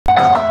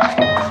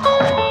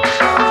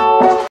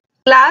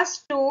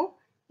Class 2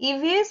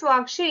 EVS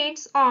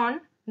Worksheets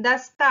on the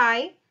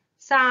sky,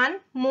 sun,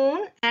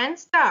 moon and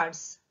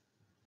stars.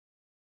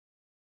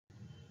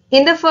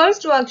 In the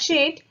first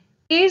worksheet,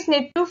 kids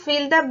need to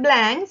fill the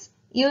blanks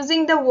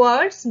using the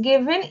words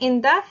given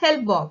in the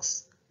help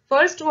box.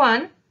 First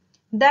one,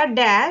 the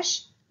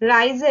dash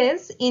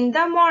rises in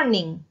the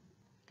morning.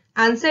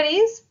 Answer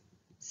is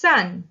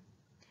sun.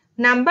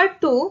 Number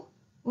 2,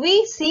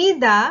 we see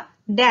the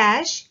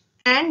dash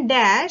and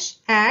dash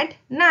at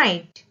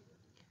night.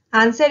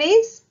 Answer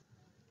is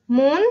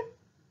moon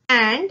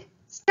and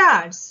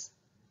stars.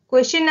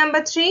 Question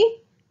number 3,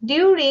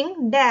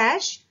 during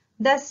dash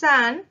the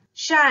sun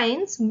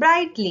shines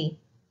brightly.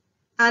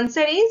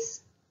 Answer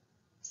is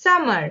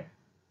summer.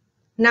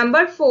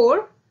 Number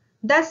 4,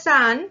 the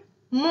sun,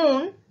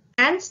 moon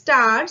and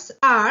stars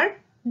are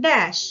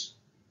dash.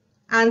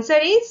 Answer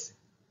is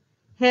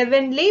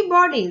heavenly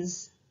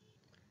bodies.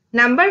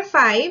 Number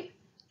 5,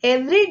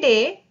 every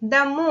day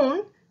the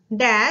moon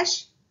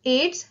dash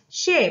its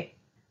shape.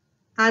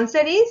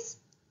 Answer is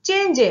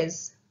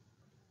changes.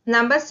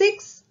 Number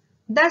 6,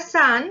 the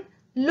sun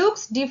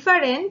looks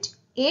different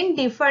in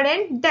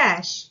different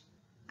dash.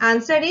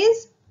 Answer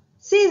is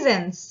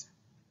seasons.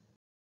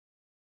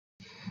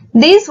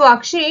 This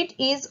worksheet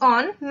is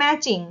on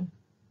matching.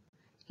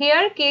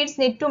 Here kids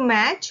need to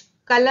match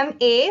column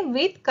A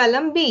with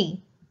column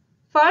B.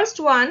 First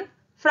one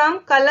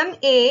from column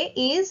A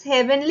is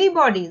heavenly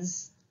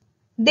bodies.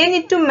 They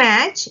need to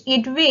match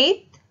it with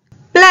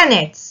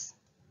planets.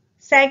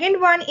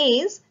 Second one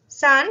is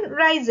sun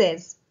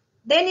rises.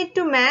 They need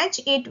to match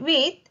it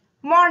with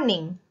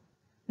morning.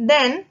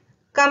 Then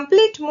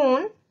complete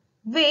moon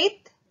with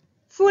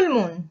full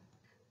moon.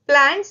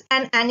 Plants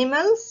and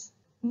animals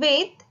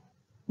with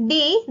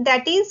D,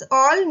 that is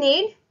all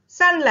need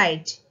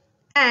sunlight,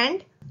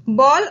 and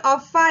ball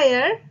of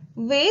fire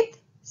with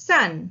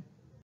sun.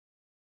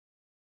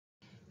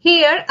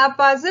 Here a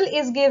puzzle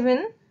is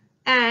given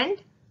and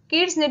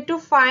kids need to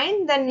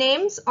find the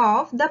names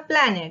of the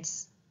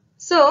planets.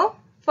 So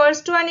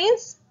first one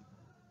is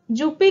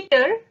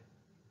Jupiter,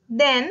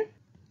 then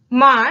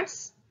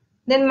Mars,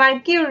 then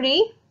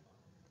Mercury,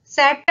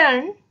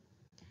 Saturn,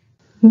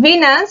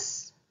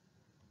 Venus,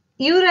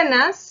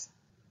 Uranus,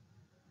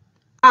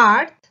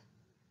 Earth,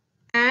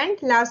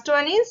 and last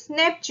one is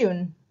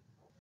Neptune.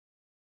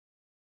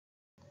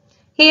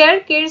 Here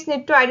kids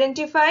need to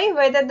identify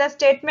whether the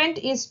statement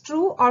is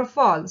true or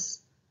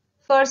false.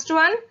 First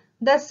one,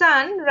 the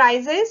sun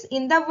rises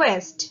in the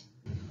west.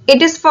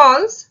 It is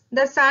false.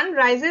 The sun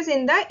rises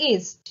in the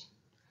east.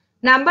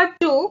 Number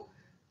 2,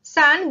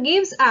 sun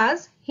gives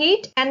us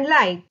heat and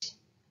light.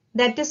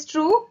 That is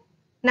true.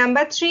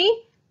 Number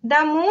 3,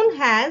 the moon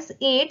has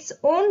its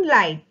own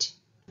light.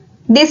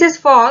 This is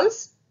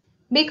false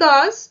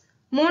because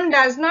moon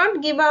does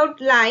not give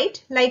out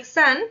light like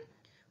sun.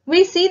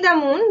 We see the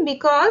moon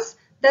because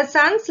the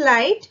sun's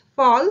light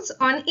falls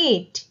on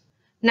it.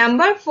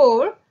 Number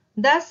 4,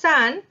 the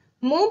sun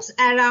moves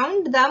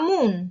around the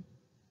moon.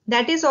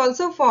 That is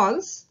also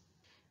false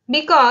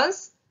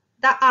because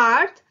the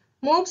earth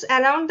moves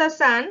around the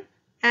sun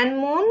and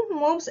moon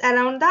moves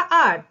around the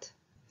earth.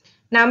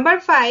 Number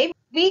 5,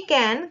 we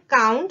can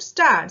count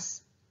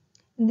stars.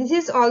 This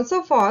is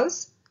also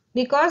false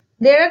because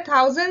there are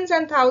thousands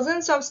and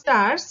thousands of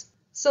stars,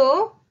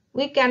 so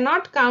we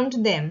cannot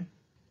count them.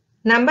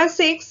 Number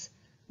 6,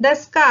 the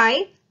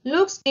sky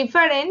looks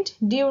different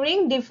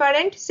during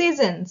different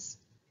seasons.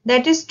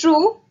 That is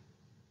true.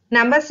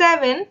 Number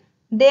 7,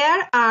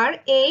 there are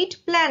 8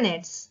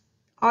 planets.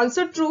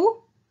 Also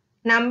true.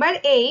 Number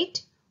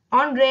 8,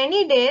 on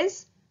rainy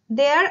days,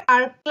 there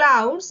are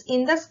clouds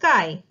in the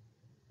sky.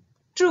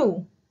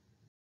 True.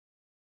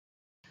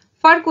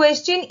 For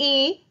question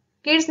E,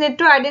 kids need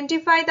to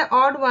identify the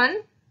odd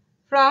one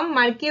from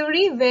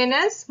Mercury,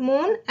 Venus,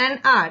 Moon and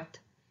Earth.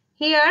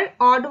 Here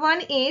odd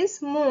one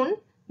is Moon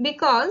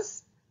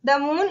because the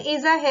Moon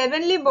is a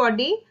heavenly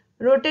body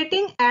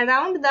rotating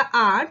around the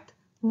Earth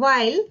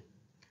while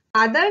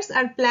others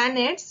are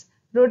planets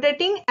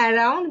rotating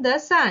around the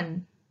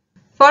Sun.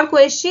 For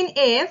question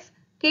F,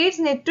 kids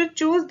need to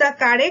choose the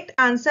correct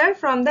answer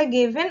from the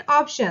given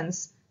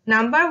options.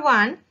 Number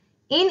 1,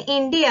 in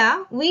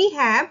India we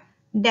have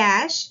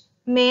dash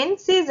main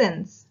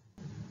seasons.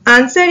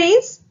 Answer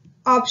is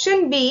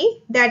option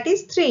B, that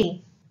is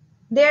 3.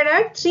 There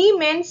are 3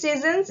 main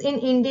seasons in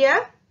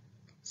India: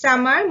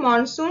 summer,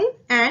 monsoon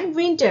and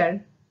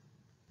winter.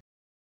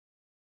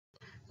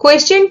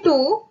 Question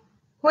 2,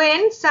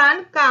 when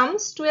sun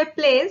comes to a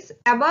place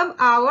above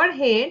our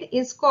head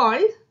is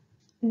called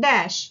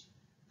dash.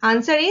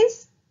 Answer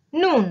is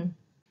noon.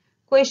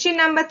 Question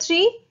number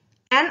 3,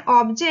 an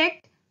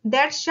object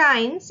that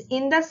shines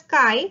in the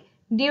sky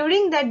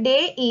during the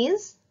day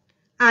is.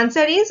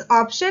 Answer is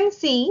option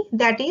C,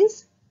 that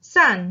is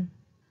sun.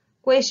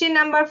 Question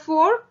number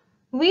 4,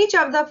 which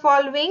of the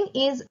following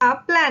is a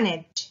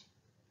planet?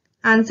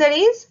 Answer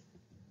is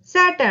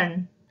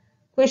Saturn.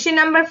 Question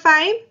number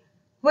 5,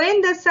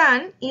 when the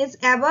sun is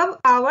above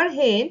our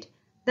head,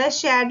 the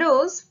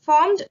shadows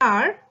formed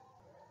are.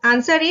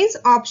 Answer is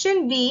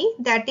option B,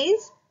 that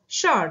is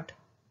short.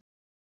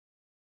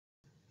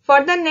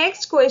 For the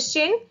next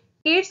question,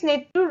 kids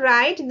need to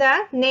write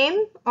the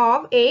name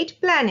of 8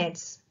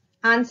 planets.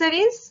 Answer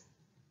is,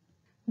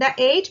 the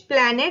 8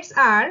 planets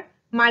are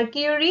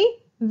Mercury,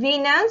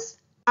 Venus,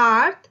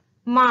 Earth,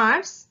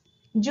 Mars,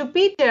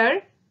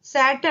 Jupiter,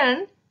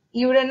 Saturn,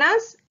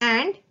 Uranus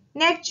and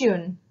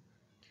Neptune.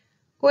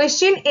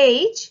 Question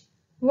 8.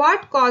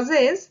 What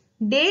causes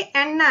day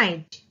and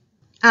night?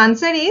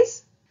 Answer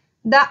is,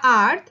 the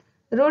Earth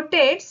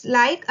rotates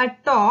like a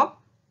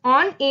top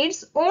on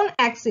its own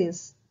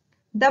axis.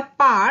 The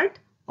part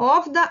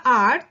of the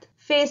Earth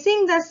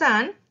facing the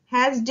Sun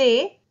has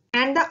day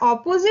and the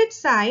opposite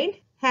side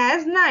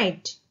has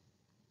night.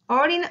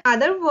 Or in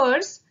other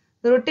words,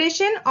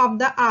 rotation of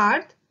the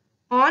Earth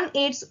on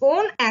its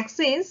own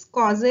axis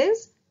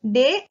causes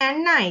day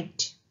and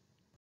night.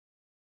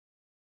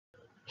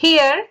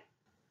 Here,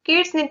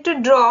 kids need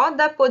to draw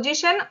the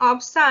position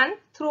of Sun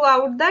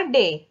throughout the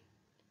day.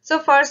 So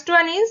first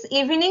one is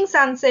evening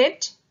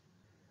sunset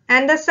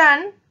and the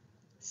Sun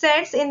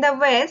sets in the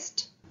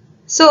west.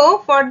 So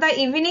for the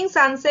evening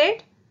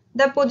sunset,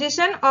 the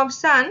position of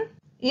Sun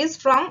is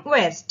from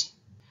west.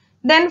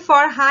 Then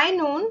for high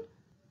noon,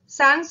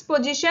 Sun's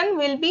position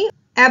will be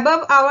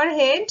above our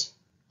head,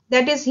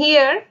 that is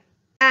here.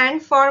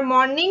 And for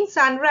morning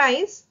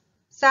sunrise,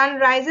 Sun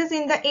rises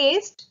in the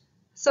east,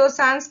 so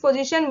Sun's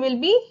position will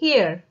be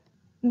here,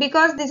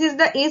 because this is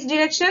the east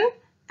direction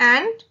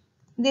and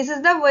this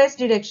is the west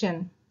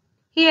direction.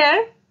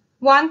 Here,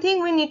 one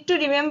thing we need to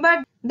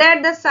remember,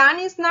 that the Sun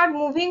is not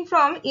moving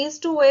from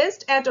east to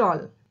west at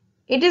all.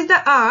 It is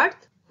the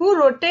Earth who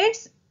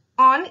rotates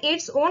on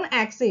its own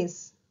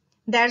axis.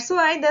 That's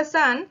why the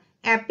Sun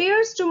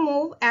appears to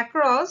move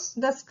across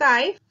the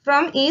sky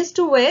from east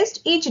to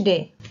west each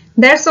day.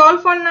 That's all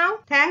for now.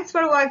 Thanks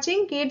for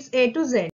watching Kids A to Z.